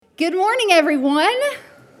Good morning, everyone.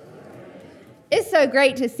 It's so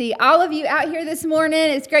great to see all of you out here this morning.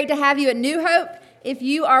 It's great to have you at New Hope. If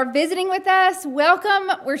you are visiting with us,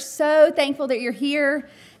 welcome. We're so thankful that you're here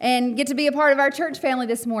and get to be a part of our church family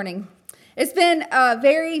this morning. It's been a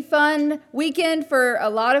very fun weekend for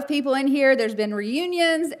a lot of people in here. There's been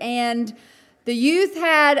reunions, and the youth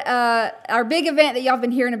had our big event that y'all have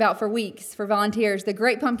been hearing about for weeks for volunteers, the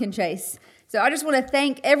Great Pumpkin Chase. So I just want to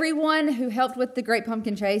thank everyone who helped with the Great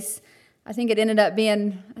Pumpkin Chase. I think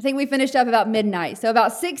we finished up about midnight. So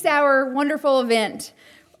about 6-hour wonderful event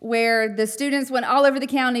where the students went all over the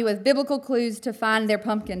county with biblical clues to find their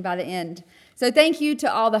pumpkin by the end. So thank you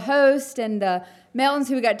to all the hosts and the Meltons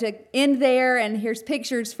who got to end there, and here's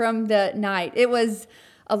pictures from the night. It was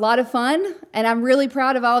a lot of fun, and I'm really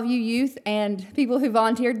proud of all of you youth and people who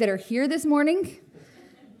volunteered that are here this morning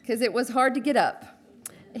because it was hard to get up.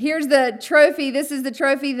 Here's the trophy. This is the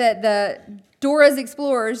trophy that the Dora's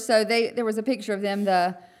Explorers, so there was a picture of them,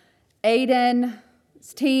 the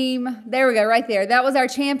Aiden's team. There we go, right there. That was our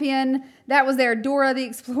champion. That was their Dora the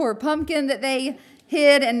Explorer pumpkin that they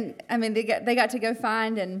hid, and they got to go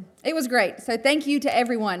find, and it was great. So thank you to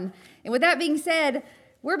everyone. And with that being said,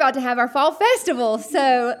 we're about to have our fall festival,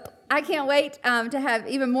 so I can't wait to have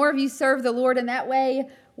even more of you serve the Lord in that way.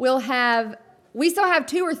 We still have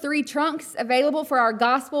 2 or 3 trunks available for our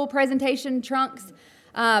gospel presentation trunks.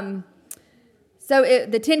 The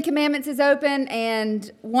 10 Commandments is open, and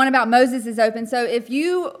one about Moses is open. So if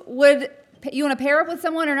you want to pair up with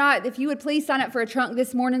someone or not, if you would please sign up for a trunk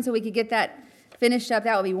this morning so we could get that finished up,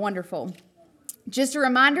 that would be wonderful. Just a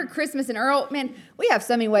reminder, Christmas and Earl, man, we have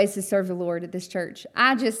so many ways to serve the Lord at this church.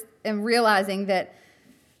 I just am realizing that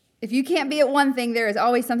if you can't be at one thing, there is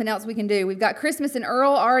always something else we can do. We've got Christmas and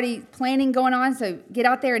Earl already planning going on, so get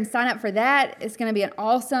out there and sign up for that. It's going to be an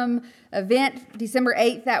awesome event, December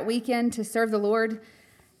 8th, that weekend, to serve the Lord.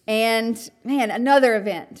 And, man, another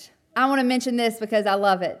event. I want to mention this because I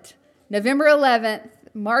love it. November 11th,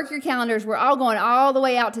 mark your calendars. We're all going all the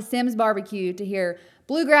way out to Sims Barbecue to hear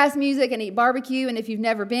bluegrass music and eat barbecue. And if you've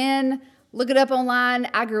never been, look it up online.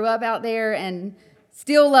 I grew up out there and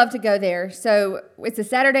still love to go there. So it's a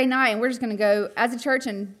Saturday night, and we're just going to go as a church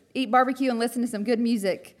and eat barbecue and listen to some good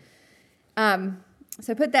music.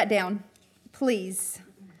 So put that down, please.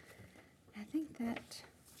 I think that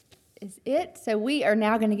is it. So we are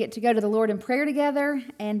now going to get to go to the Lord in prayer together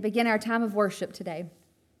and begin our time of worship today.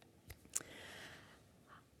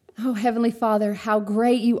 Oh, Heavenly Father, how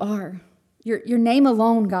great you are. Your name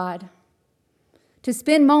alone, God. To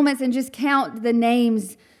spend moments and just count the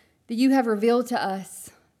names that you have revealed to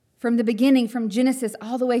us from the beginning, from Genesis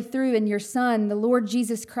all the way through, in your Son, the Lord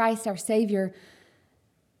Jesus Christ, our Savior,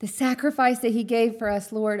 the sacrifice that he gave for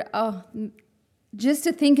us, Lord. Oh, just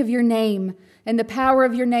to think of your name and the power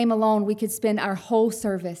of your name alone, we could spend our whole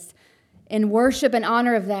service in worship and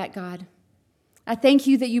honor of that, God. I thank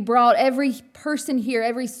you that you brought every person here,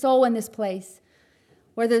 every soul in this place,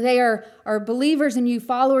 whether they are believers in you,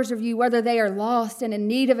 followers of you, whether they are lost and in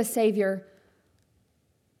need of a Savior,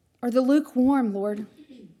 or the lukewarm, Lord.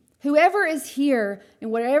 Whoever is here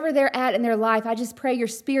and wherever they're at in their life, I just pray your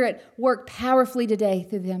Spirit work powerfully today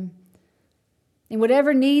through them. And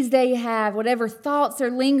whatever needs they have, whatever thoughts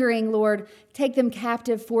are lingering, Lord, take them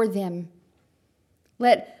captive for them.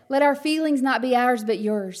 Let our feelings not be ours but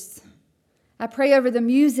yours. I pray over the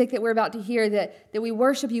music that we're about to hear that we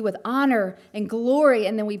worship you with honor and glory,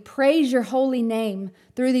 and then we praise your holy name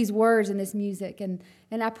through these words and this music. And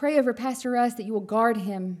I pray over Pastor Russ that you will guard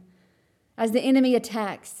him as the enemy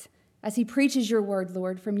attacks, as he preaches your word,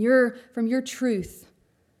 Lord, from your truth,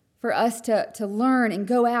 for us to learn and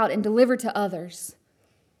go out and deliver to others.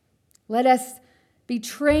 Let us be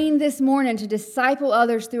trained this morning to disciple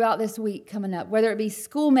others throughout this week coming up, whether it be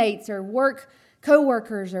schoolmates or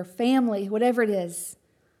co-workers or family, whatever it is.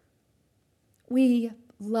 We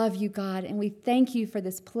love you, God, and we thank you for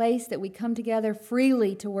this place that we come together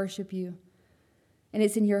freely to worship you. And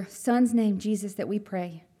it's in your Son's name, Jesus, that we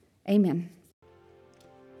pray. Amen.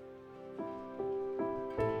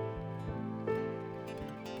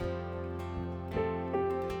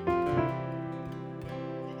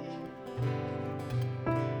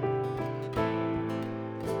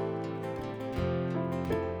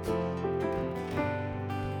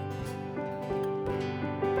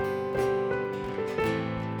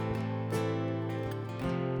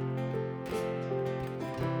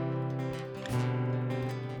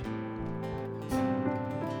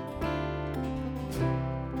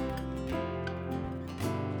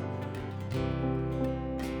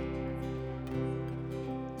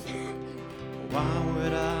 Why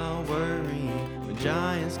would I worry when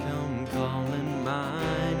giants come calling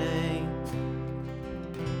my name?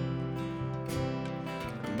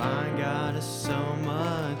 My God is so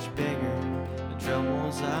much bigger than the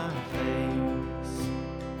troubles I face.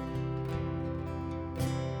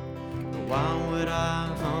 But why would I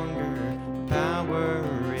hunger for power,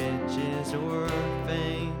 riches, or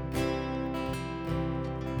fame?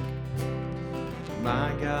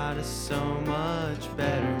 My God is so much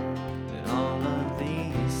better than all of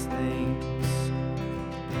these things.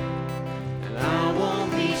 And I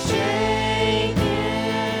won't be shaken,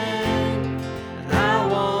 and I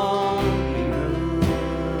won't be moved.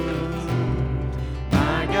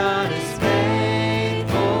 My God is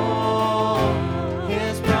faithful,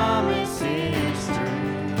 His promise is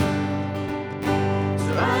true.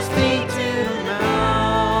 So I speak to the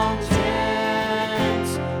mountains,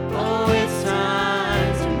 oh, it's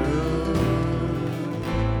time to move.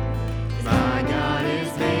 My God is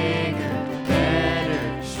bigger,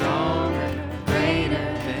 better, stronger, greater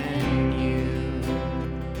than you.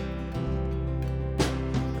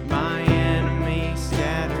 My enemies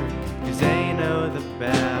scattered, 'cause they know the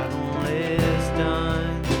battle is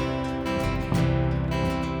done.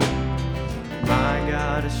 My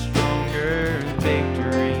God is stronger,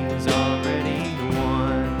 victory's already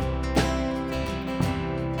won.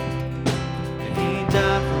 And He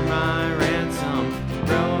died for my ransom,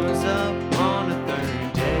 rose up on a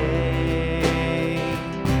third day.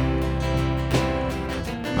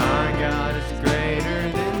 My God is greater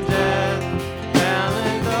than death, hell,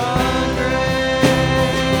 and the grave.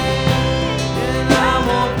 And I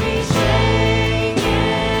won't be shaken,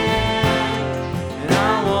 and I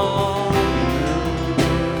won't be moved.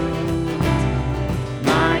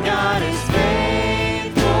 My God is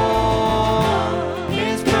faithful,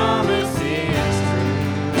 His promise is true.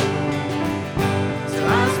 So I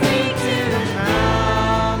speak to the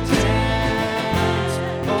mountains,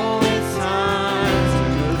 oh, it's time to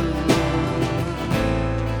move.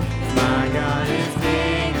 My God is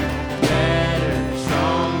bigger, better,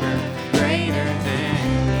 stronger, greater than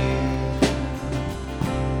you.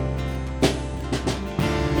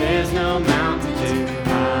 There's no mountain too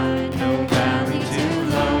high, no valley too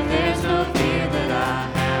low. There's no fear that I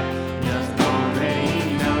have, doesn't already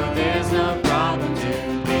know. There's no problem too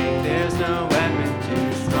big, there's no weapon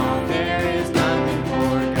too strong. There is nothing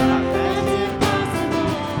for God that's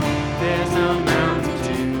impossible. There's no mountain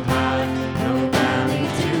too high, no valley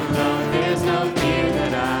too low. There's no fear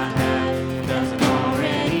that I have, doesn't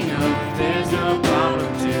already know. There's no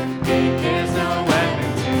problem too big, there's no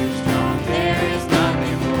weapon too strong. There is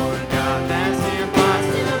nothing for God that's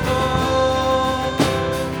impossible.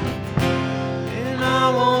 And I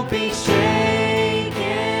won't be shaken,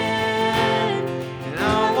 and I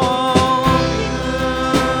won't be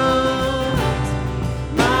moved.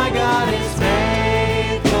 My God is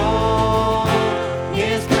faithful,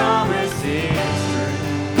 His promise is true.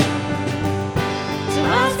 So I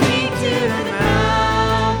speak to the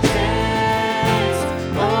mountains,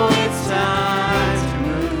 oh, it's time to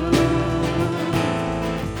move.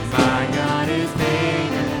 My God is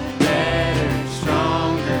bigger, better,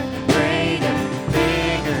 stronger, greater,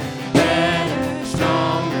 bigger, better,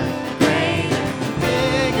 stronger, greater,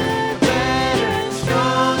 bigger, better,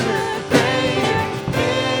 stronger, greater,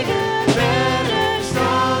 bigger, better,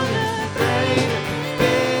 stronger, greater,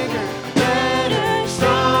 bigger, better,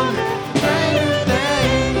 stronger, greater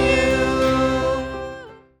than you.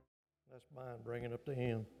 That's mine, bring it up to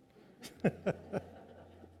Him.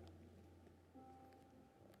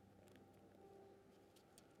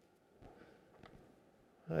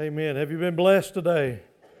 Amen. Have you been blessed today?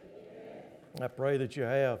 I pray that you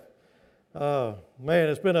have. Man,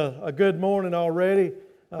 it's been a good morning already.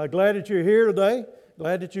 Glad that you're here today.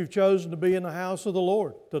 Glad that you've chosen to be in the house of the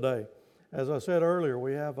Lord today. As I said earlier,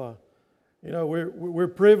 we have we're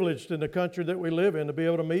privileged in the country that we live in to be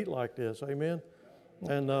able to meet like this. Amen.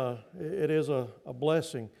 And it is a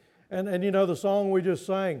blessing. And you know, the song we just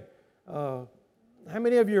sang, how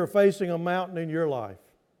many of you are facing a mountain in your life?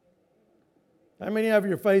 How many of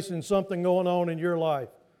you are facing something going on in your life?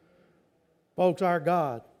 Folks, our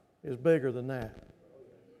God is bigger than that.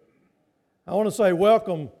 I want to say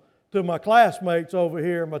welcome to my classmates over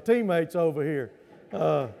here, my teammates over here.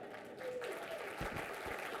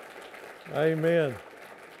 Amen.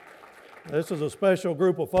 This is a special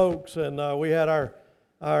group of folks, and we had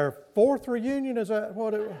our fourth reunion. Is that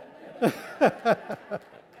what it was?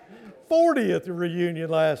 40th reunion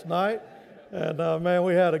last night, and man,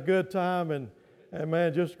 we had a good time, and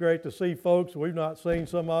man, just great to see folks we've not seen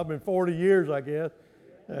some of them in 40 years, I guess,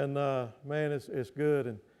 and man, it's good.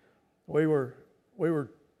 And we were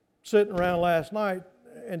sitting around last night,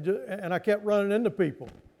 and I kept running into people,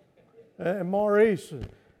 and Maurice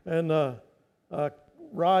and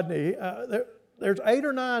Rodney. there's 8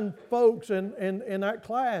 or 9 folks in that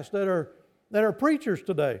class that are preachers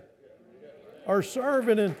today, are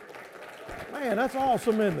serving in. Man, that's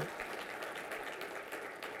awesome, isn't it?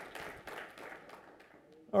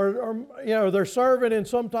 Or you know, they're serving in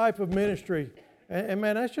some type of ministry, and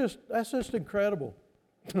man, that's just incredible.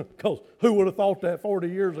 Because who would have thought that 40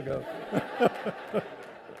 years ago?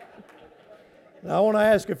 Now, I want to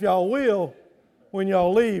ask if y'all will, when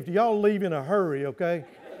y'all leave, do y'all leave in a hurry, okay?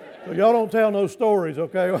 So y'all don't tell no stories,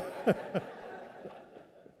 okay?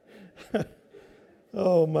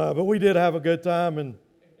 Oh my! But we did have a good time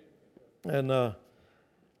and a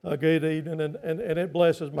good evening, and it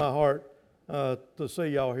blesses my heart to see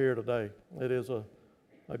y'all here today. It is a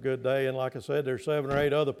good day, and like I said, there's 7 or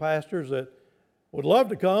 8 other pastors that would love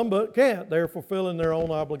to come but can't. They're fulfilling their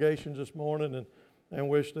own obligations this morning, and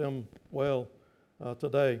wish them well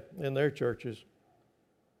today in their churches.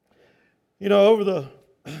 You know,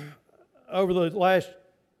 over the last,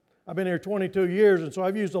 I've been here 22 years, and so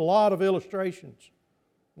I've used a lot of illustrations.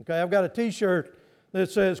 Okay, I've got a T-shirt that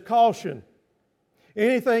says, "Caution,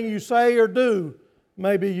 anything you say or do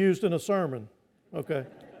may be used in a sermon." Okay,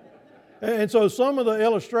 and so some of the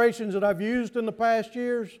illustrations that I've used in the past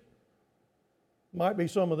years might be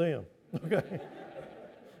some of them. Okay.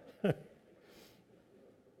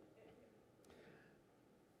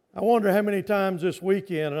 I wonder how many times this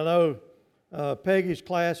weekend, I know Peggy's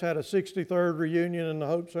class had a 63rd reunion in the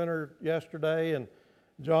Hope Center yesterday, and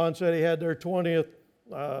John said he had their 20th.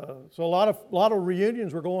 So a lot of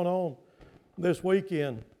reunions were going on this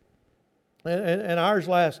weekend, and ours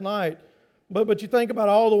last night. But you think about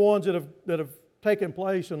all the ones that have taken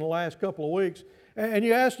place in the last couple of weeks, and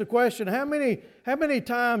you ask the question: how many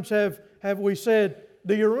times have we said,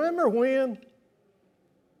 "Do you remember when?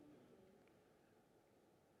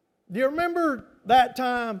 Do you remember that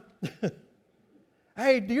time?"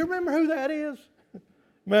 Hey, do you remember who that is?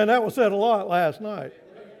 Man, that was said a lot last night.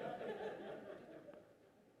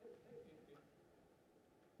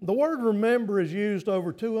 The word remember is used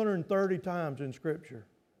over 230 times in Scripture.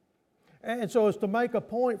 And so it's to make a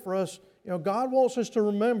point for us, you know, God wants us to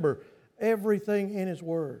remember everything in His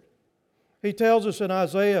Word. He tells us in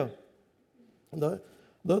Isaiah,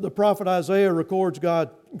 the prophet Isaiah records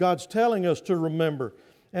God's telling us to remember.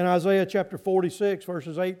 In Isaiah chapter 46,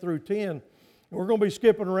 verses 8 through 10, we're going to be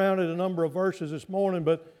skipping around at a number of verses this morning,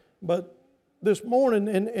 but this morning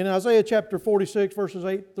in Isaiah chapter 46, verses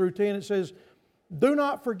 8 through 10, it says, "Do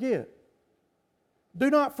not forget. Do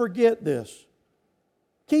not forget this.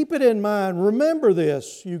 Keep it in mind. Remember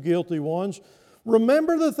this, you guilty ones.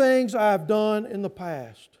 Remember the things I've done in the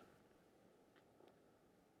past."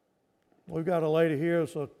 We've got a lady here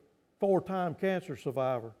that's a 4-time cancer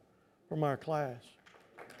survivor from our class.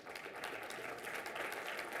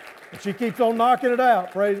 And she keeps on knocking it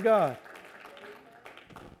out, praise God.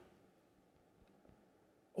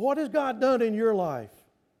 What has God done in your life?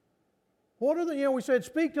 What are we said,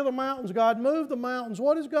 speak to the mountains, God, move the mountains.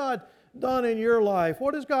 What has God done in your life?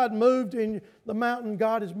 What has God moved in the mountain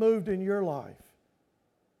God has moved in your life?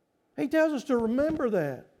 He tells us to remember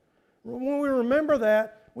that. When we remember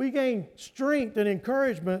that, we gain strength and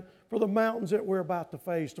encouragement for the mountains that we're about to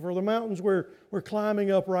face, for the mountains we're climbing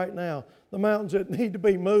up right now, the mountains that need to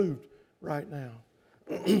be moved right now.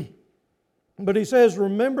 But he says,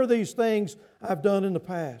 remember these things I've done in the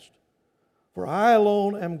past, for I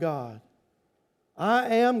alone am God. I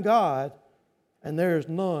am God, and there is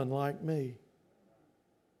none like me.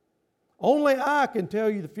 Only I can tell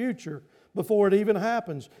you the future before it even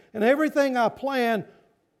happens. And everything I plan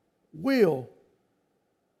will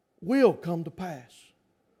come to pass.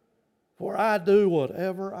 For I do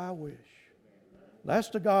whatever I wish. That's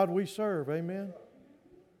the God we serve, amen?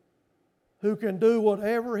 Who can do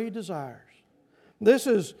whatever He desires. This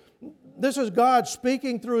is God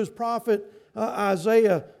speaking through His prophet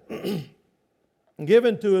Isaiah,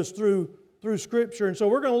 given to us through Scripture. And so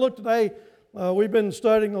we're going to look today, we've been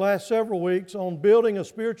studying the last several weeks on building a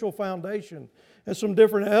spiritual foundation and some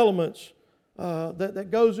different elements that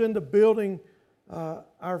goes into building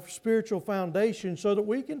our spiritual foundation so that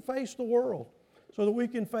we can face the world, so that we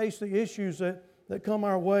can face the issues that come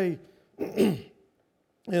our way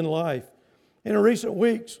in life. In recent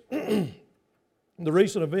weeks, the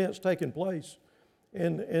recent events taking place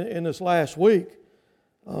in this last week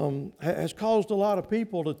has caused a lot of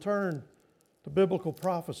people to turn to biblical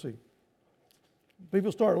prophecy.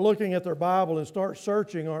 People start looking at their Bible and start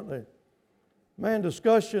searching, aren't they? Man,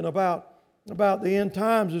 discussion about the end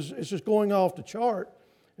times is just going off the chart.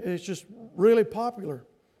 It's just really popular.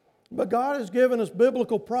 But God has given us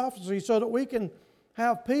biblical prophecy so that we can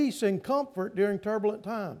have peace and comfort during turbulent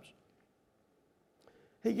times.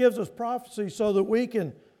 He gives us prophecy so that we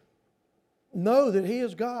can know that He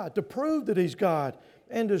is God, to prove that He's God,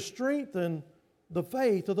 and to strengthen the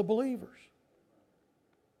faith of the believers.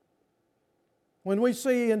 When we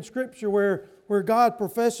see in Scripture where God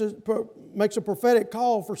makes a prophetic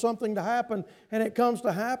call for something to happen, and it comes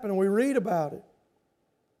to happen, and we read about it.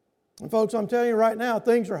 And folks, I'm telling you right now,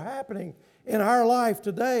 things are happening in our life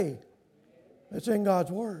today. It's in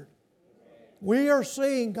God's Word. We are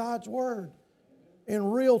seeing God's Word in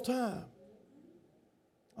real time.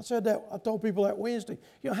 I told people that Wednesday.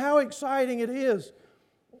 You know how exciting it is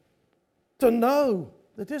to know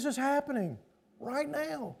that this is happening right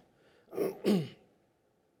now.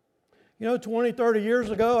 20, 30 years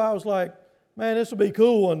ago, I was like, man, this will be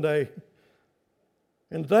cool one day.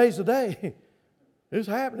 And today's the day. It's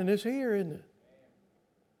happening. It's here, isn't it?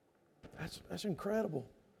 That's incredible.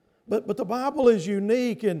 But the Bible is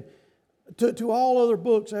unique and to all other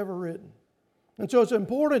books ever written. And so it's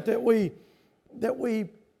important that we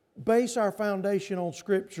base our foundation on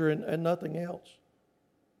Scripture and nothing else.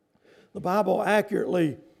 The Bible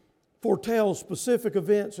accurately foretells specific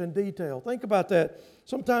events in detail. Think about that.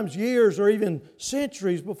 Sometimes years or even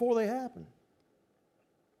centuries before they happen.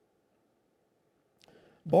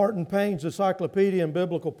 Barton Payne's Encyclopedia in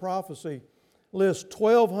Biblical Prophecy lists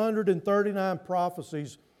 1,239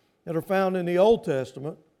 prophecies that are found in the Old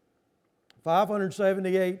Testament,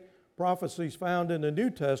 578 prophecies found in the New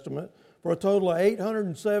Testament, for a total of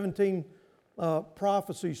 817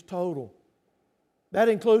 prophecies total. That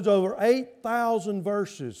includes over 8,000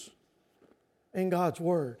 verses in God's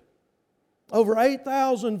Word. Over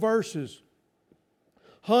 8,000 verses.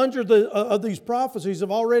 Hundreds of these prophecies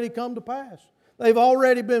have already come to pass. They've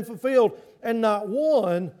already been fulfilled, and not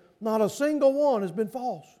a single one has been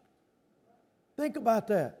false. Think about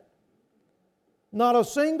that. Not a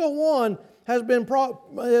single one has been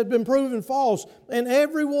proven false, and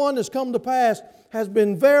every one that's come to pass has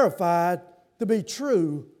been verified to be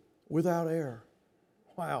true without error.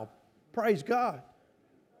 Wow, praise God.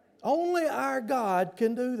 Only our God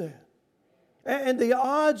can do that. And the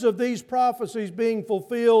odds of these prophecies being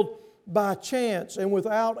fulfilled by chance and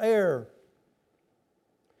without error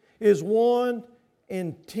is 1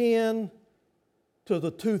 in 10 to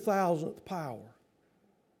the 2,000th power.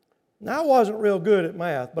 Now, I wasn't real good at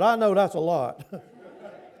math, but I know that's a lot.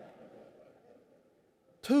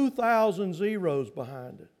 2,000 zeros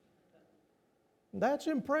behind it. That's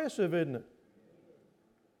impressive, isn't it?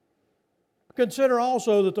 Consider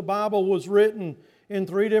also that the Bible was written in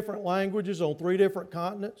 3 different languages on 3 different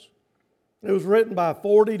continents. It was written by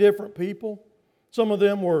 40 different people. Some of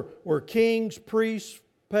them were kings, priests,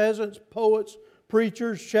 peasants, poets,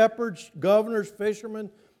 preachers, shepherds, governors, fishermen,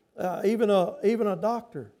 even a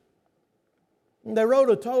doctor. And they wrote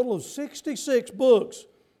a total of 66 books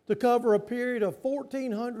to cover a period of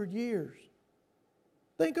 1,400 years.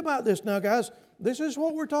 Think about this now, guys. This is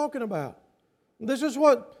what we're talking about. This is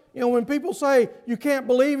what, when people say you can't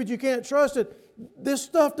believe it, you can't trust it, this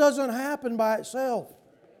stuff doesn't happen by itself.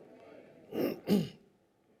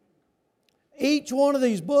 Each one of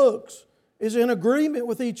these books is in agreement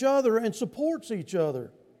with each other and supports each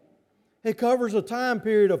other. It covers a time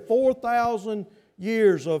period of 4,000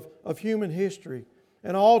 years of human history.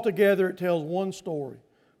 And altogether it tells one story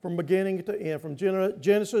from beginning to end, from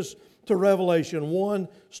Genesis to Revelation, one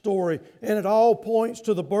story. And it all points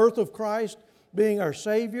to the birth of Christ being our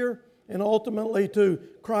Savior and ultimately to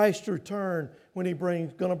Christ's return when He's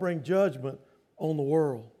going to bring judgment on the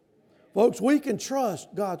world. Folks, we can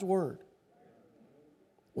trust God's Word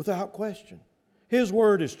without question. His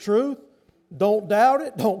Word is truth. Don't doubt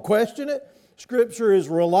it. Don't question it. Scripture is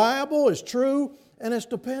reliable, it's true, and it's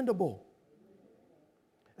dependable.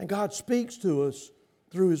 And God speaks to us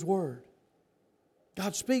through His Word.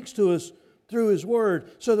 God speaks to us through His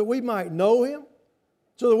Word so that we might know Him,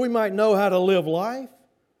 so that we might know how to live life,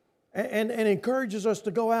 and encourages us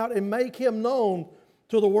to go out and make Him known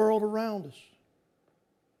to the world around us.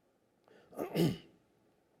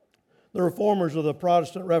 The reformers of the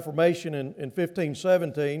Protestant Reformation in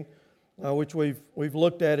 1517, which we've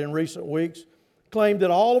looked at in recent weeks, claimed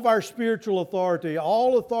that all of our spiritual authority,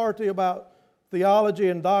 all authority about theology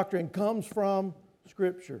and doctrine comes from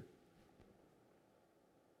Scripture.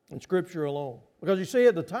 And Scripture alone. Because you see,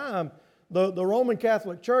 at the time, the Roman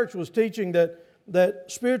Catholic Church was teaching that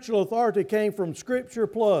spiritual authority came from Scripture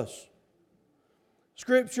plus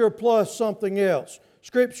something else.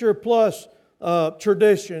 Scripture plus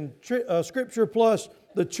tradition. Scripture plus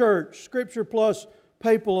the church. Scripture plus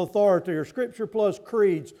papal authority, or Scripture plus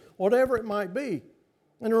creeds, whatever it might be.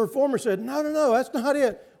 And the Reformer said, no, that's not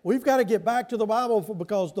it. We've got to get back to the Bible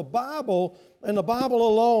because the Bible and the Bible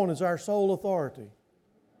alone is our sole authority.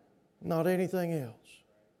 not anything else.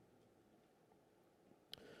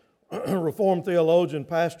 Reformed theologian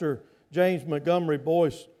Pastor James Montgomery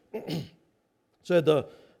Boyce said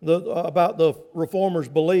about the Reformers'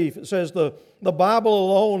 belief. It says the Bible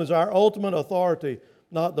alone is our ultimate authority,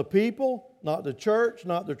 not the people, not the church,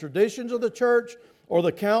 not the traditions of the church, or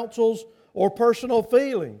the councils, or personal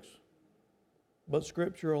feelings, but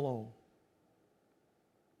Scripture alone.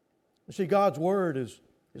 You see, God's Word is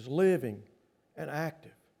living and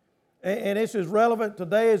active. And it's as relevant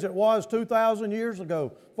today as it was 2,000 years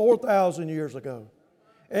ago, 4,000 years ago.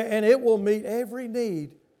 And it will meet every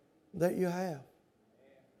need that you have.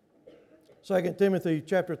 2 Timothy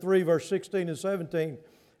chapter 3, verse 16 and 17,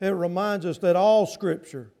 it reminds us that all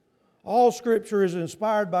Scripture is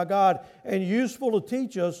inspired by God and useful to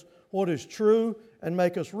teach us what is true and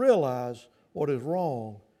make us realize what is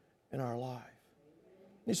wrong in our life.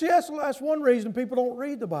 You see, that's one reason people don't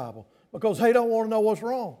read the Bible, because they don't want to know what's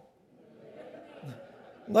wrong.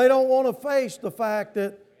 They don't want to face the fact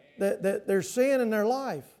that there's sin in their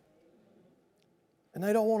life. And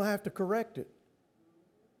they don't want to have to correct it.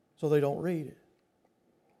 So they don't read it.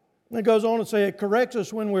 And it goes on to say it corrects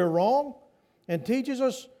us when we're wrong and teaches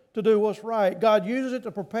us to do what's right. God uses it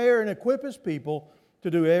to prepare and equip His people to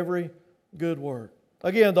do every good work.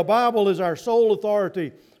 Again, the Bible is our sole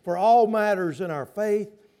authority for all matters in our faith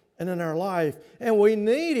and in our life. And we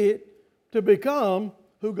need it to become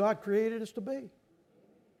who God created us to be.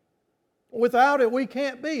 Without it, we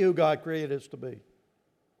can't be who God created us to be.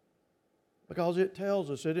 Because it tells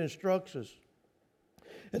us, it instructs us.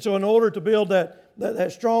 And so in order to build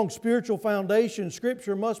that strong spiritual foundation,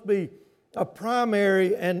 Scripture must be a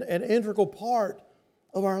primary and integral part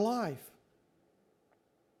of our life.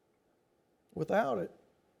 Without it,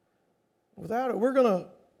 we're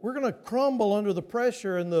going to crumble under the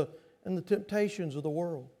pressure and the temptations of the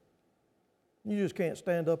world. You just can't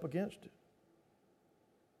stand up against it.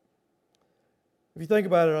 If you think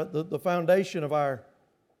about it, the foundation of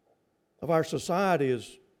our society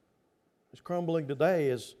is crumbling today.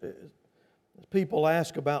 As people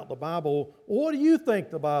ask about the Bible, what do you think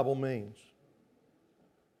the Bible means?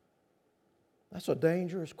 That's a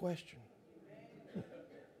dangerous question.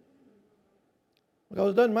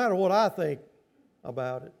 Because it doesn't matter what I think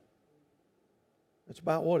about it. It's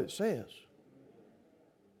about what it says.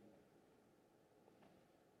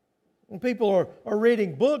 And people are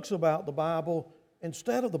reading books about the Bible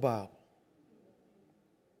instead of the Bible.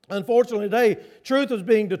 Unfortunately today, truth is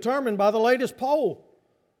being determined by the latest poll,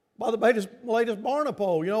 by the latest Barna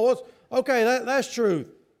poll. You know, that's truth.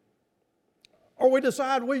 Or we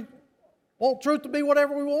decide we want truth to be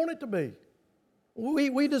whatever we want it to be.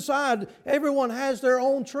 We decide everyone has their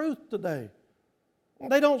own truth today.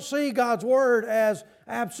 They don't see God's Word as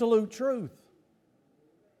absolute truth.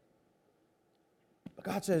 But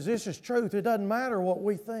God says this is truth. It doesn't matter what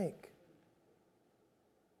we think.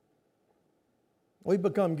 We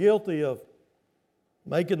become guilty of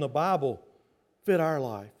making the Bible fit our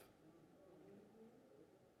life.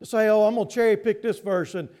 To say, I'm going to cherry pick this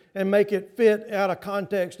verse and make it fit out of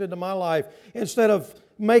context into my life, instead of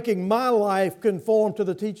making my life conform to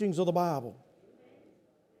the teachings of the Bible.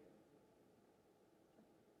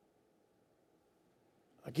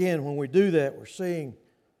 Again, when we do that, we're seeing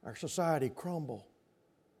our society crumble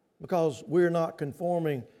because we're not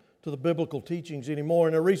conforming to the biblical teachings anymore.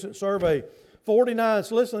 In a recent survey,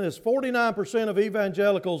 49% of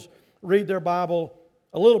evangelicals read their Bible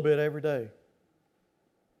a little bit every day.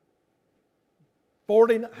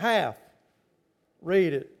 Half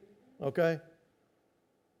read it, okay?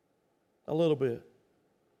 A little bit.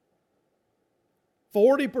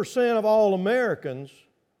 40% of all Americans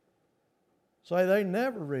say they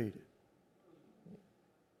never read it.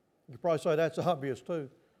 You probably say that's obvious too.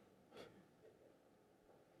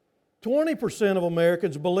 20% of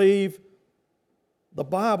Americans believe the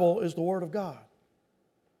Bible is the Word of God.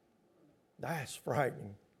 That's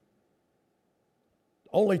frightening.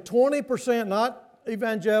 Only 20%, not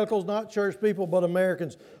evangelicals, not church people, but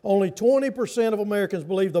Americans, only 20% of Americans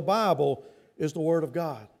believe the Bible is the Word of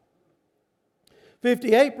God.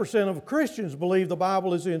 58% of Christians believe the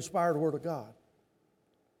Bible is the inspired Word of God.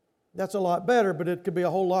 That's a lot better, but it could be a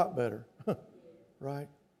whole lot better, right?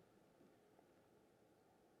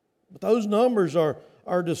 But those numbers are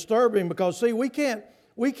disturbing because, see, we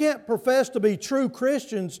can't profess to be true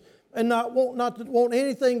Christians and not want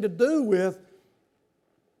anything to do with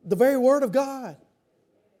the very Word of God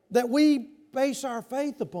that we base our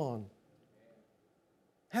faith upon.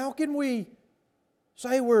 How can we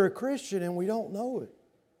say we're a Christian and we don't know it?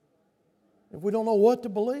 If we don't know what to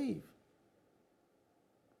believe?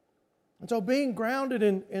 And so being grounded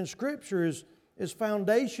in Scripture is is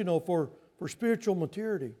foundational for spiritual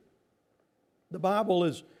maturity. The Bible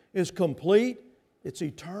is complete. It's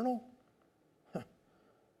eternal.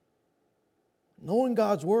 Knowing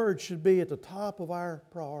God's Word should be at the top of our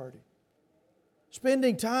priority.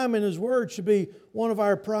 Spending time in His Word should be one of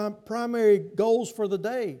our primary goals for the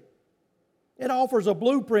day. It offers a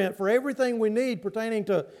blueprint for everything we need pertaining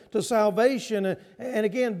to salvation and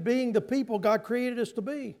again, being the people God created us to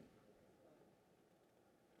be.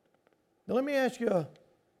 Now let me ask you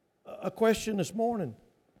a question this morning.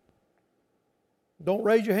 Don't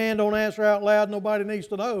raise your hand, don't answer out loud, nobody needs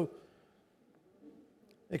to know.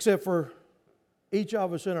 Except for each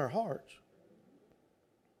of us in our hearts.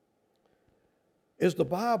 Is the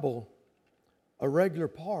Bible a regular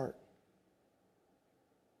part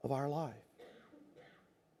of our life?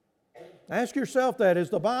 Ask yourself that. Is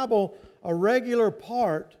the Bible a regular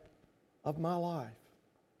part of my life?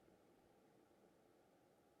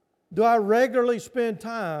 Do I regularly spend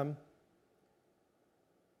time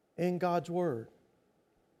in God's Word?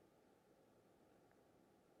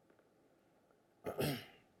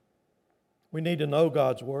 We need to know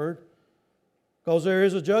God's Word because there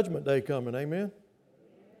is a judgment day coming, amen?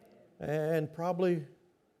 And probably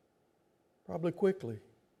quickly.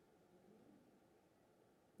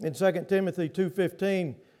 In 2 Timothy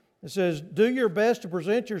 2:15, it says, "Do your best to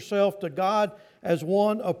present yourself to God as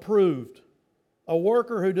one approved, a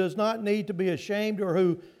worker who does not need to be ashamed or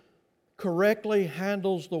who correctly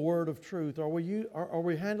handles the word of truth." Are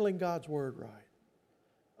we handling God's Word right?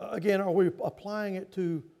 Again, are we applying it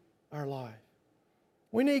to our life?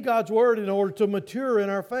 We need God's Word in order to mature in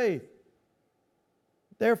our faith.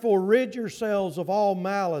 Therefore, rid yourselves of all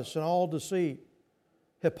malice and all deceit,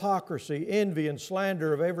 hypocrisy, envy, and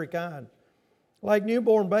slander of every kind. Like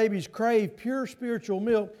newborn babies, crave pure spiritual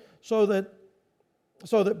milk so that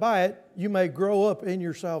by it you may grow up in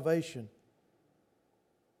your salvation.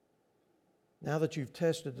 Now that you've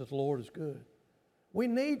tested that the Lord is good. We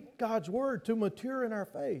need God's Word to mature in our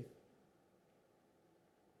faith.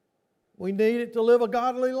 We need it to live a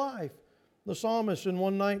godly life. The psalmist in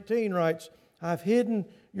 119 writes, "I've hidden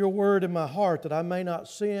your word in my heart that I may not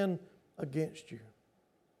sin against you."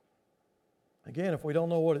 Again, if we don't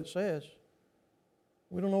know what it says,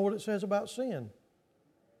 we don't know what it says about sin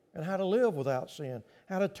and how to live without sin,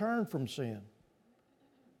 how to turn from sin.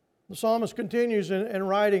 The psalmist continues in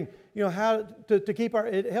writing, how to keep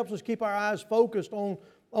it helps us keep our eyes focused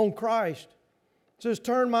on Christ. It says,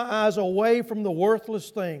 "Turn my eyes away from the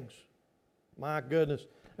worthless things." My goodness,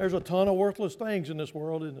 there's a ton of worthless things in this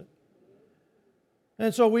world, isn't it?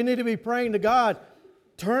 And so we need to be praying to God,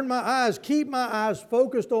 keep my eyes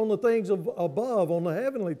focused on the things of above, on the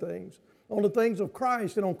heavenly things, on the things of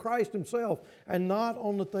Christ and on Christ Himself, and not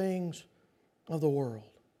on the things of the world.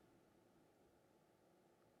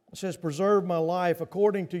 It says, "Preserve my life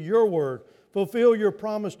according to your word. Fulfill your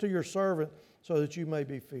promise to your servant so that you may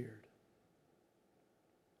be feared."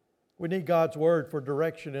 We need God's Word for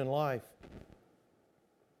direction in life.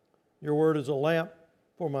 Your Word is a lamp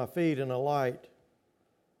for my feet and a light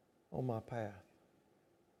on my path.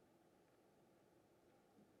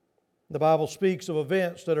 The Bible speaks of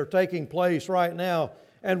events that are taking place right now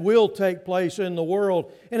and will take place in the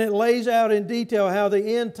world. And it lays out in detail how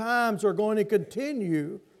the end times are going to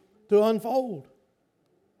continue to unfold.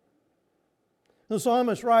 The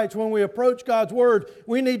psalmist writes, when we approach God's Word,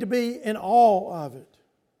 we need to be in awe of it.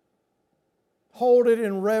 Hold it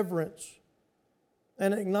in reverence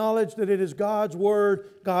and acknowledge that it is God's Word,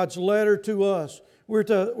 God's letter to us. We're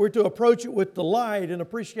to approach it with delight and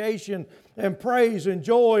appreciation and praise and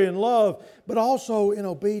joy and love, but also in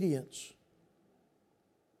obedience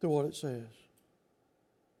to what it says.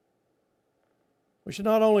 We should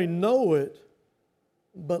not only know it,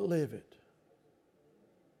 but live it.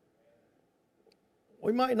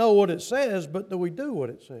 We might know what it says, but do we do what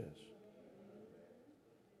it says?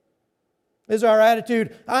 Is our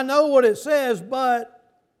attitude, I know what it says, but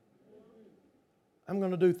I'm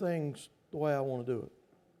going to do things the way I want to do it?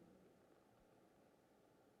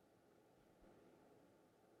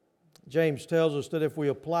 James tells us that if we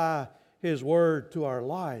apply His Word to our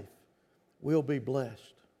life, we'll be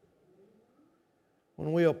blessed.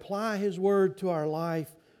 When we apply His Word to our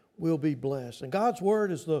life, we'll be blessed. And God's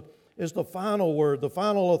Word is the final word, the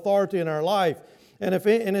final authority in our life. And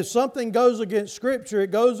if something goes against Scripture,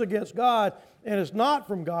 it goes against God, and it's not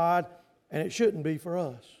from God, and it shouldn't be for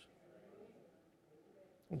us.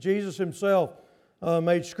 Jesus Himself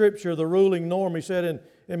made Scripture the ruling norm. He said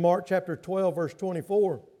in Mark chapter 12, verse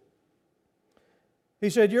 24, He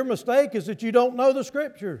said, your mistake is that you don't know the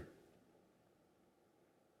Scripture.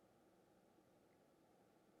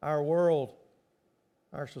 Our world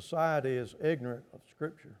Our society is ignorant of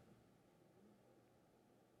Scripture.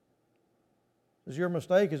 Because your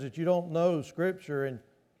mistake is that you don't know Scripture and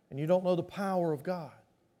you don't know the power of God.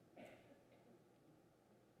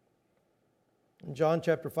 In John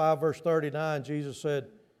chapter 5, verse 39, Jesus said,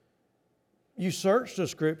 "You search the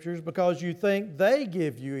Scriptures because you think they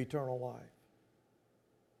give you eternal life."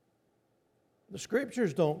 The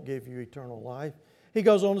Scriptures don't give you eternal life. He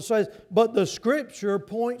goes on to say, "But the Scripture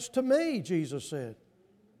points to me," Jesus said.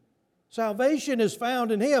 Salvation is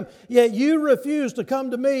found in Him, yet you refuse to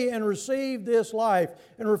come to me and receive this life,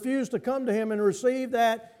 and refuse to come to Him and receive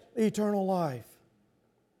that eternal life.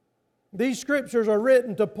 These Scriptures are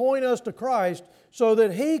written to point us to Christ so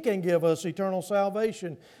that He can give us eternal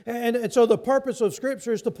salvation. And so the purpose of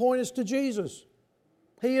Scripture is to point us to Jesus.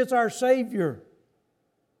 He is our Savior.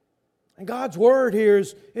 And God's Word here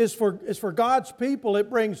is for God's people. It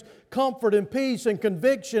brings comfort and peace and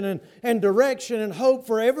conviction and direction and hope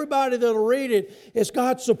for everybody that will read it. It's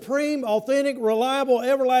God's supreme, authentic, reliable,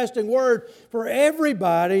 everlasting Word for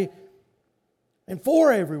everybody and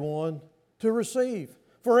for everyone to receive.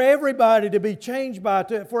 For everybody to be changed by,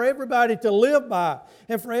 for everybody to live by,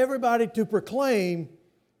 and for everybody to proclaim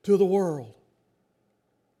to the world.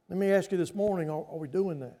 Let me ask you this morning, are we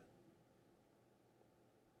doing that?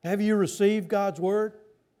 Have you received God's Word?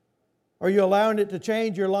 Are you allowing it to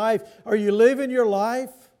change your life? Are you living your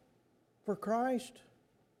life for Christ?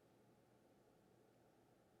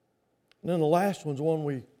 And then the last one's one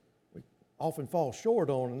we often fall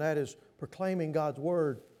short on, and that is proclaiming God's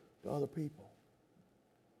Word to other people.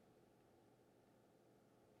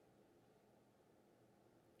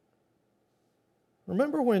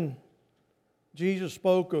 Remember when Jesus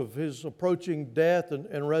spoke of His approaching death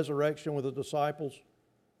and resurrection with the disciples?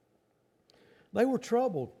 They were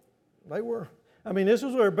troubled. This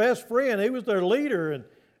was their best friend. He was their leader.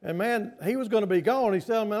 And man, he was going to be gone. He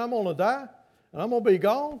said, "Man, I'm going to die and I'm going to be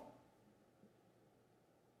gone."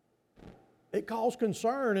 It caused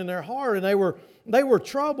concern in their heart, and they were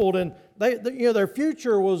troubled, and their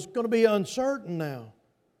future was going to be uncertain now.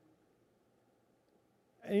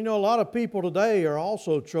 And a lot of people today are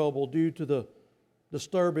also troubled due to the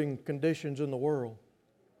disturbing conditions in the world.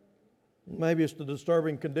 Maybe it's the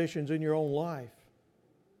disturbing conditions in your own life.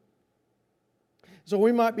 So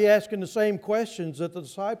we might be asking the same questions that the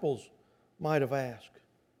disciples might have asked.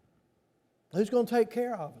 Who's going to take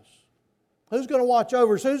care of us? Who's going to watch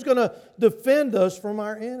over us? Who's going to defend us from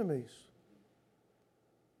our enemies?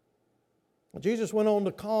 Jesus went on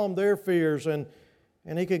to calm their fears, and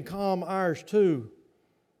He can calm ours too,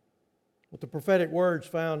 with the prophetic words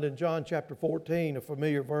found in John chapter 14, a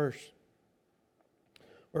familiar verse.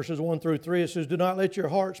 Verses 1 through 3, it says, "Do not let your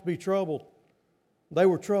hearts be troubled." They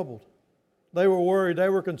were troubled. They were worried. They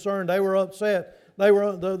were concerned. They were upset.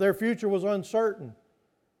 Their future was uncertain.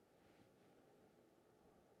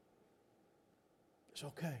 It's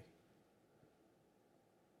okay.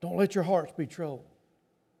 Don't let your hearts be troubled.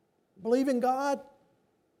 Believe in God.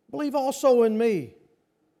 Believe also in me.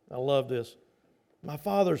 I love this. "My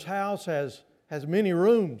Father's house has many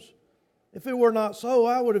rooms. If it were not so,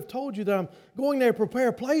 I would have told you that I'm going there to prepare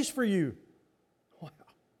a place for you." Wow.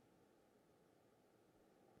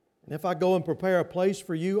 "And if I go and prepare a place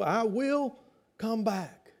for you, I will come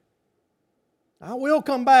back. I will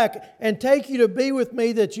come back and take you to be with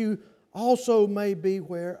me, that you also may be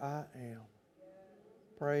where I am."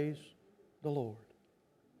 Praise the Lord.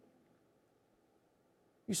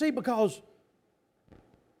 You see, because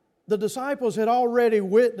the disciples had already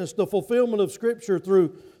witnessed the fulfillment of Scripture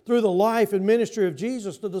through the life and ministry of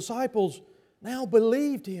Jesus, the disciples now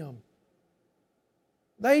believed Him.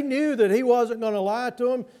 They knew that He wasn't going to lie to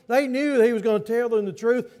them. They knew that He was going to tell them the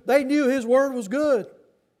truth. They knew His Word was good.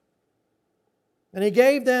 And He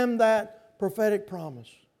gave them that prophetic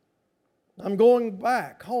promise. "I'm going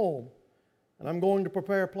back home, and I'm going to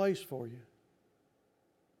prepare a place for you.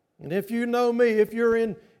 And if you know me, if you're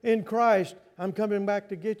in Christ, I'm coming back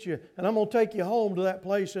to get you. And I'm going to take you home to that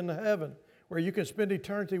place in the heaven where you can spend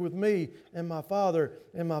eternity with me and my Father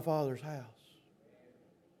in my Father's house."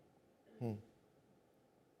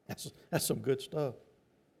 That's some good stuff.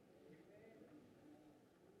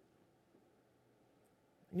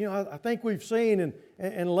 I think we've seen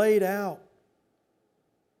and laid out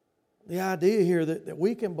the idea here that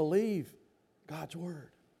we can believe God's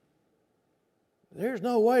Word. There's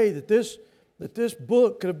no way that this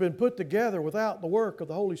book could have been put together without the work of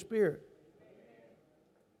the Holy Spirit.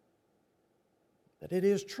 That it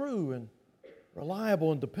is true and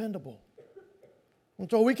reliable and dependable. And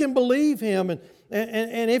so we can believe Him. And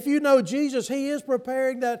if you know Jesus, He is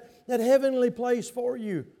preparing that heavenly place for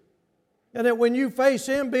you. And that when you face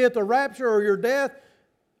Him, be it the rapture or your death,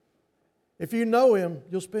 If you know Him,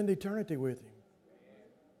 you'll spend eternity with Him.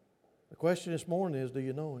 The question this morning is, do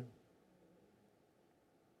you know Him?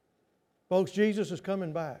 Folks, Jesus is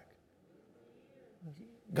coming back.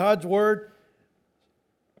 God's Word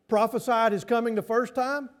prophesied His coming the first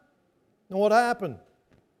time. And what happened?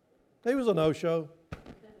 He was a no-show.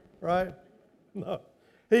 Right? No.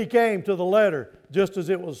 He came to the letter just as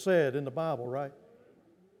it was said in the Bible, right?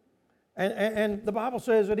 And the Bible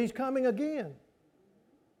says that He's coming again.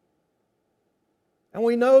 And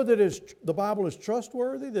we know that the Bible is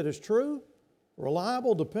trustworthy, that it's true,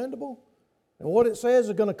 reliable, dependable, and what it says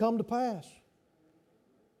is going to come to pass.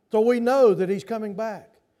 So we know that He's coming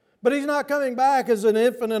back. But He's not coming back as an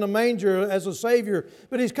infant in a manger, as a Savior,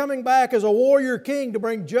 but He's coming back as a warrior king to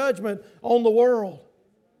bring judgment on the world.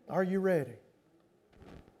 Are you ready?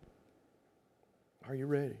 Are you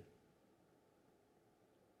ready?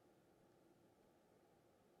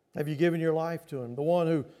 Have you given your life to Him? The one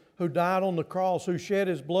who died on the cross, who shed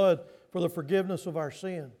His blood for the forgiveness of our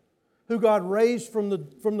sin, who God raised from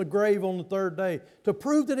the grave on the third day to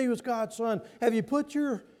prove that He was God's Son. Have you put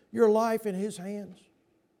your life in His hands?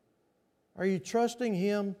 Are you trusting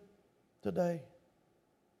Him today?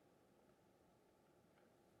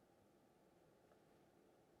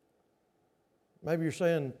 Maybe you're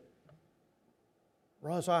saying,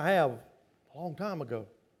 Russ, I have a long time ago.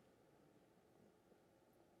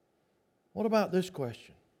 What about this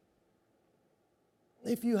question?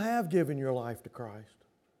 If you have given your life to Christ,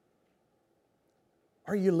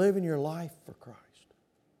 are you living your life for Christ?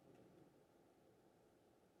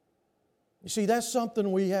 You see, that's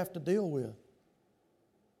something we have to deal with.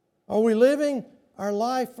 Are we living our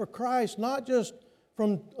life for Christ, not just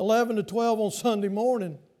from 11 to 12 on Sunday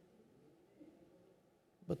morning,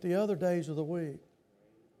 but the other days of the week,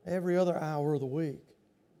 every other hour of the week?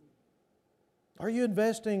 Are you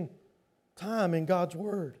investing time in God's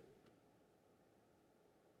Word?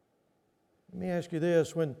 Let me ask you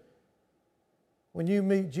this. When you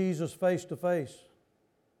meet Jesus face to face,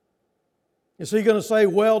 is He going to say,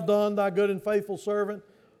 "Well done, thy good and faithful servant,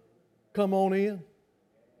 come on in"?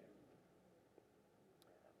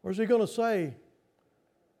 Or is He going to say,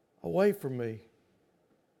 "Away from me,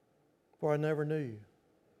 for I never knew you"?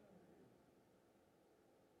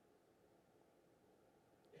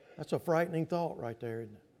 That's a frightening thought right there,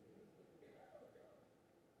 isn't it?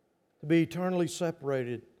 To be eternally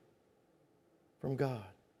separated from God.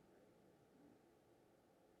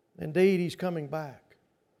 Indeed, He's coming back.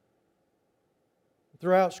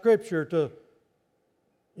 Throughout Scripture,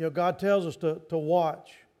 God tells us to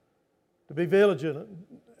watch, to be vigilant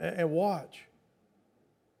and watch.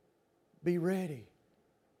 Be ready.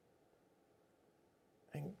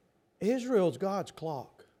 And Israel's God's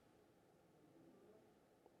clock.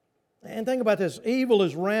 And think about this. Evil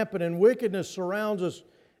is rampant and wickedness surrounds us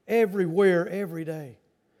everywhere, every day.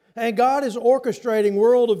 And God is orchestrating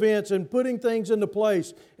world events and putting things into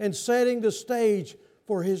place and setting the stage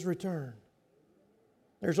for His return.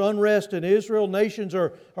 There's unrest in Israel. Nations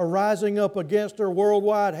are rising up against her.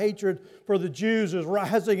 Worldwide hatred for the Jews is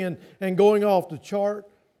rising and going off the chart.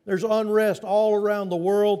 There's unrest all around the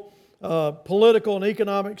world. Political and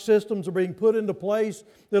economic systems are being put into place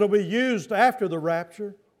that will be used after the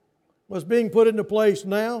rapture. What's being put into place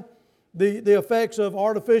now, the effects of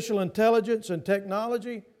artificial intelligence and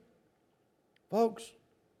technology. Folks,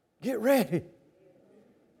 get ready.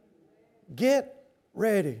 Get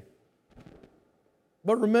ready.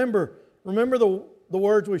 But remember the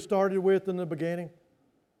words we started with in the beginning?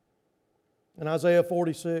 In Isaiah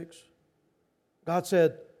 46, God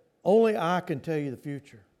said, "Only I can tell you the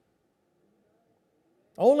future.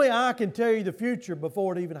 Only I can tell you the future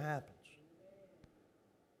before it even happens."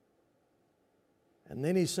 And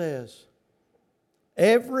then He says,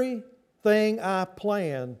 "Everything I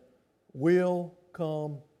plan will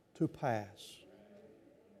come to pass.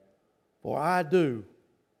 For I do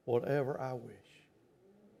whatever I wish."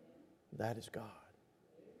 That is God.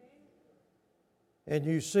 And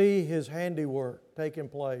you see His handiwork taking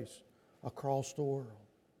place across the world.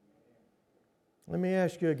 Let me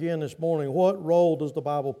ask you again this morning, what role does the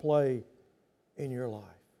Bible play in your life?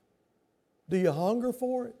 Do you hunger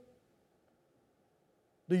for it?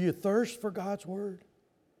 Do you thirst for God's Word?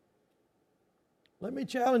 Let me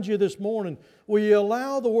challenge you this morning. Will you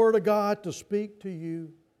allow the Word of God to speak to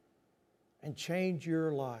you and change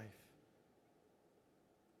your life?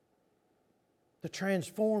 To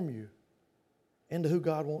transform you into who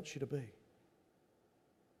God wants you to be.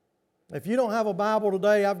 If you don't have a Bible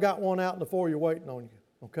today, I've got one out in the foyer waiting on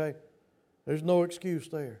you. Okay? There's no excuse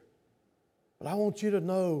there. But I want you to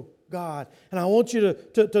know God. And I want you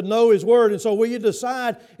to know His Word. And so will you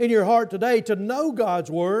decide in your heart today to know God's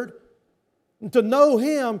Word and to know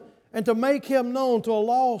Him and to make Him known to a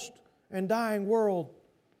lost and dying world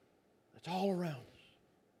that's all around us.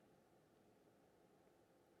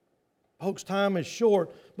 Folks, time is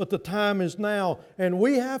short, but the time is now, and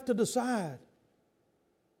we have to decide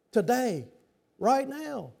today, right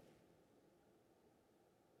now,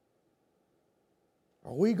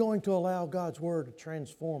 are we going to allow God's Word to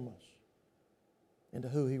transform us into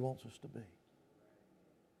who He wants us to be?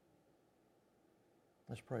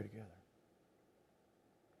 Let's pray together.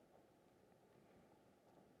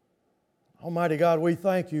 Almighty God, we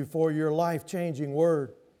thank You for Your life-changing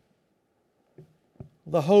Word.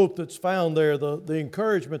 The hope that's found there, the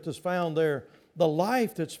encouragement that's found there, the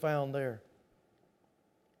life that's found there.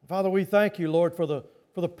 Father, we thank You, Lord, for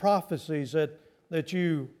the prophecies that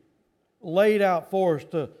You laid out for us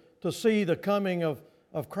to see the coming of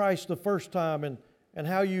Christ the first time and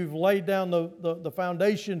how You've laid down the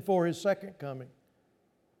foundation for His second coming.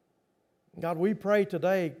 God, we pray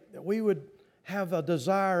today that we would have a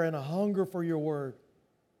desire and a hunger for Your Word.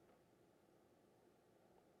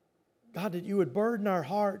 God, that You would burden our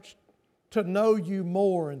hearts to know You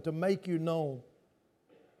more and to make You known.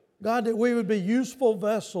 God, that we would be useful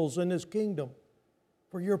vessels in this kingdom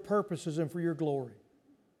for Your purposes and for Your glory.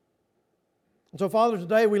 And so, Father,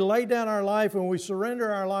 today we lay down our life and we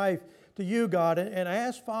surrender our life to You, God, and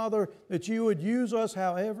ask, Father, that You would use us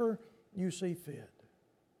however You see fit.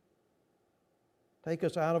 Take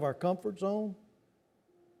us out of our comfort zone.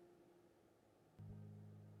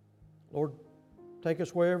 Lord, take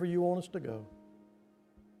us wherever You want us to go.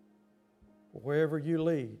 Wherever You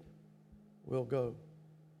lead, we'll go.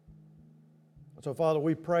 So, Father,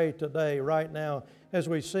 we pray today, right now, as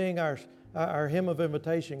we sing our hymn of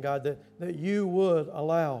invitation, God, that You would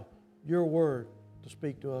allow Your Word to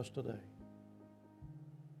speak to us today.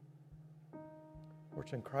 For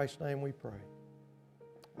it's in Christ's name we pray.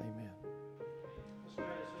 Amen.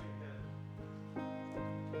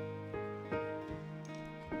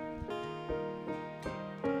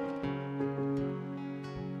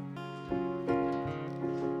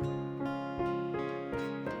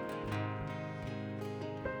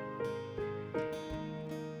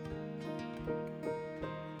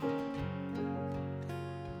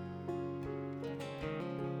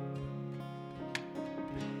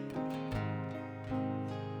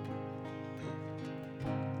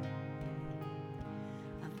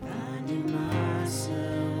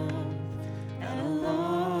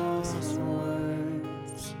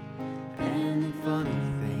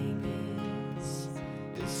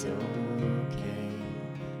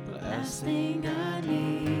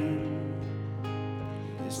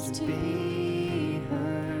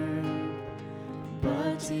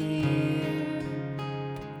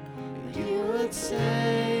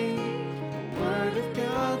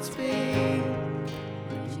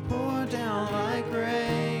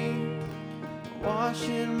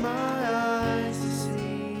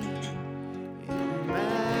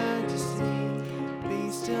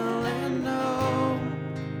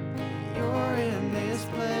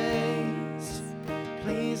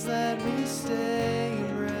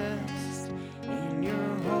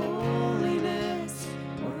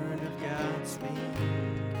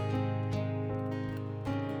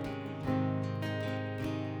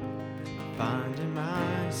 Finding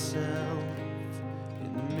myself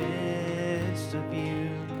in the midst of You,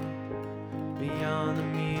 beyond the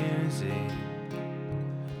music,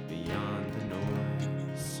 beyond the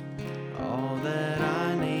noise. All that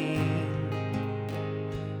I need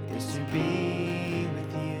is to be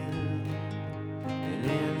with You, and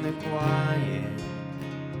in the quiet,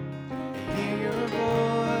 hear Your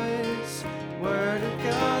voice, Word of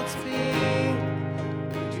God speak.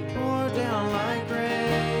 Would You pour down like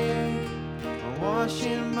rain,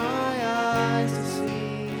 washing my eyes to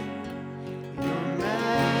see Your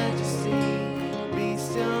majesty? Be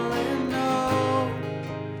still and know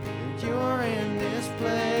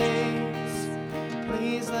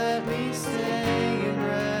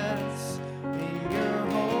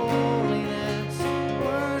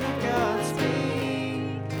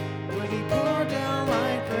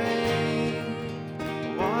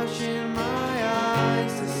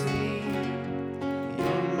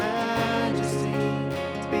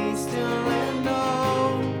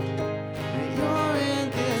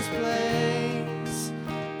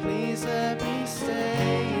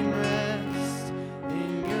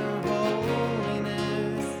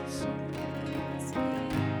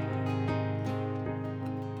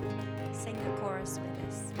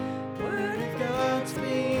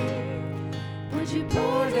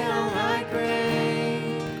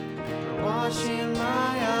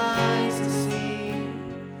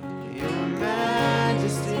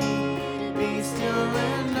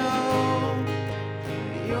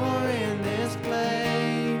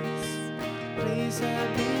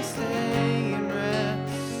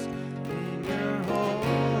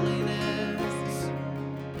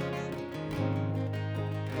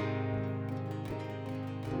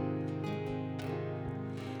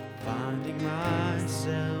finding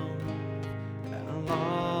myself at a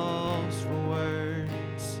loss for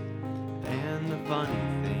words. And the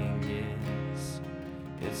funny thing is,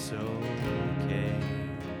 it's okay.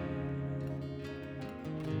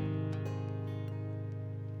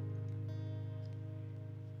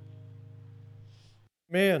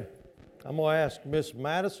 Amen. I'm going to ask Miss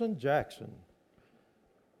Madison Jackson.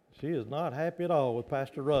 She is not happy at all with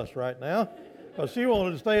Pastor Russ right now, because she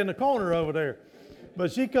wanted to stay in the corner over there. But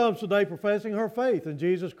she comes today professing her faith in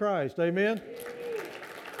Jesus Christ. Amen?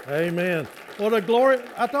 Amen. What a glory.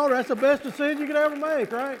 I told her that's the best decision you could ever make,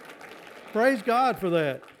 right? Praise God for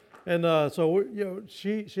that. And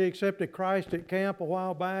she accepted Christ at camp a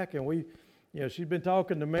while back, and she's been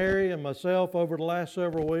talking to Mary and myself over the last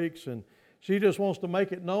several weeks, and she just wants to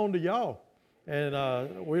make it known to y'all. And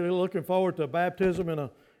we're looking forward to baptism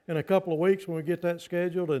in a couple of weeks when we get that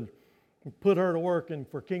scheduled and put her to work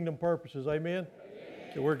for kingdom purposes. Amen?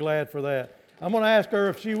 So we're glad for that. I'm going to ask her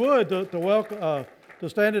if she would to welcome, to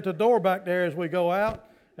stand at the door back there as we go out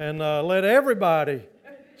and let everybody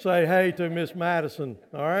say hey to Miss Madison.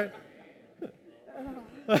 All right?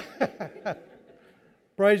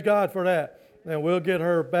 Praise God for that. And we'll get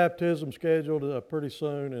her baptism scheduled pretty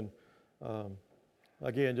soon. And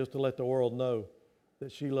again, just to let the world know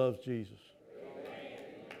that she loves Jesus.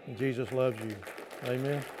 And Jesus loves you.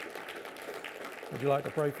 Amen. Would you like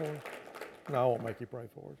to pray for us? No, I won't make you pray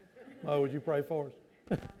for us. Oh, would you pray for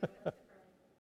us?